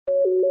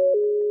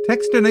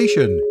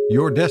Techstination,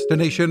 your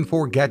destination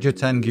for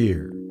gadgets and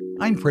gear.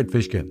 I'm Fred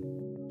Fishkin.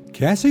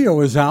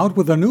 Casio is out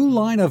with a new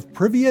line of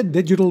Privia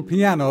digital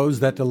pianos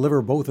that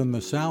deliver both in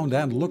the sound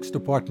and looks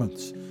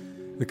departments.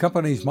 The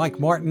company's Mike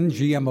Martin,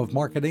 GM of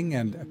Marketing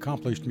and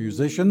accomplished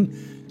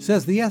musician,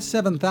 says the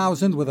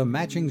S7000 with a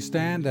matching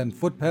stand and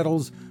foot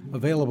pedals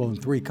available in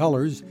 3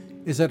 colors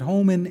is at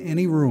home in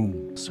any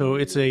room. So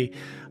it's a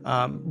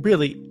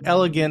really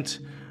elegant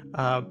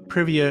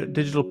Privia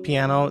digital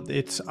piano.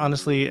 It's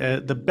honestly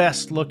the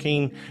best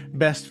looking,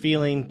 best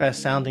feeling,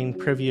 best sounding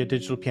Privia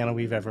digital piano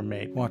we've ever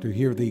made. Want to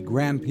hear the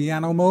grand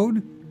piano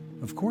mode?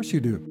 Of course you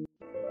do.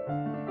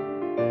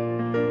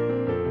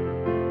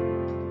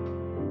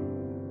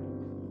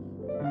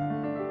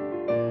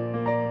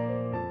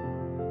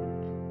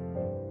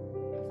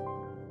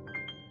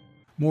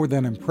 More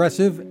than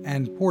impressive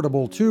and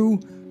portable too.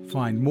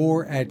 Find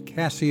more at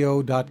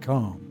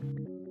Casio.com.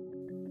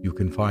 You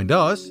can find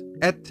us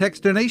at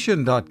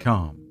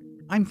Techstination.com.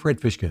 I'm Fred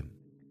Fishkin.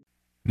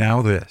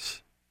 Now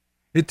this.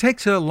 It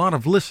takes a lot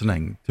of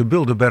listening to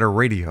build a better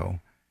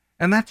radio,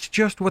 and that's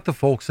just what the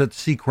folks at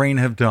C. Crane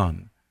have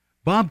done.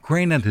 Bob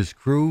Crane and his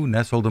crew,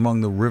 nestled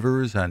among the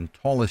rivers and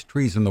tallest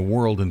trees in the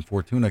world in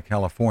Fortuna,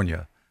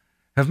 California,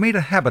 have made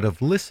a habit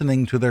of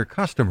listening to their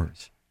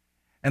customers.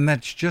 And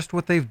that's just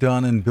what they've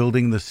done in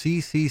building the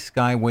CC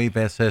Skywave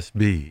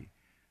SSB,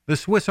 the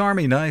Swiss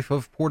Army knife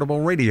of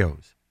portable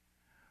radios.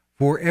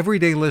 For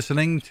everyday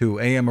listening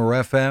to AM or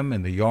FM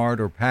in the yard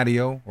or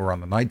patio or on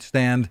the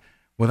nightstand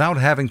without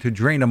having to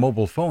drain a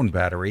mobile phone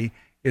battery,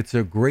 it's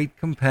a great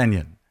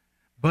companion.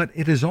 But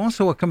it is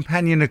also a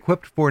companion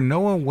equipped for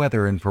NOAA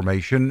weather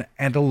information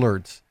and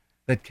alerts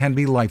that can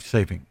be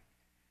life-saving.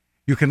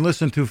 You can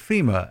listen to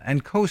FEMA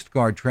and Coast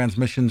Guard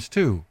transmissions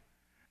too.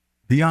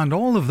 Beyond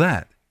all of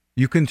that,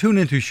 you can tune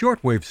into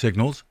shortwave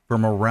signals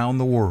from around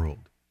the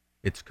world.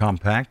 It's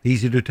compact,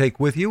 easy to take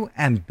with you,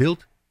 and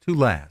built to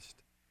last.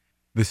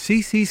 The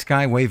CC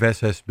Skywave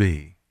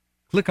SSB.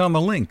 Click on the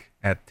link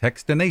at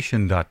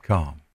Techstination.com.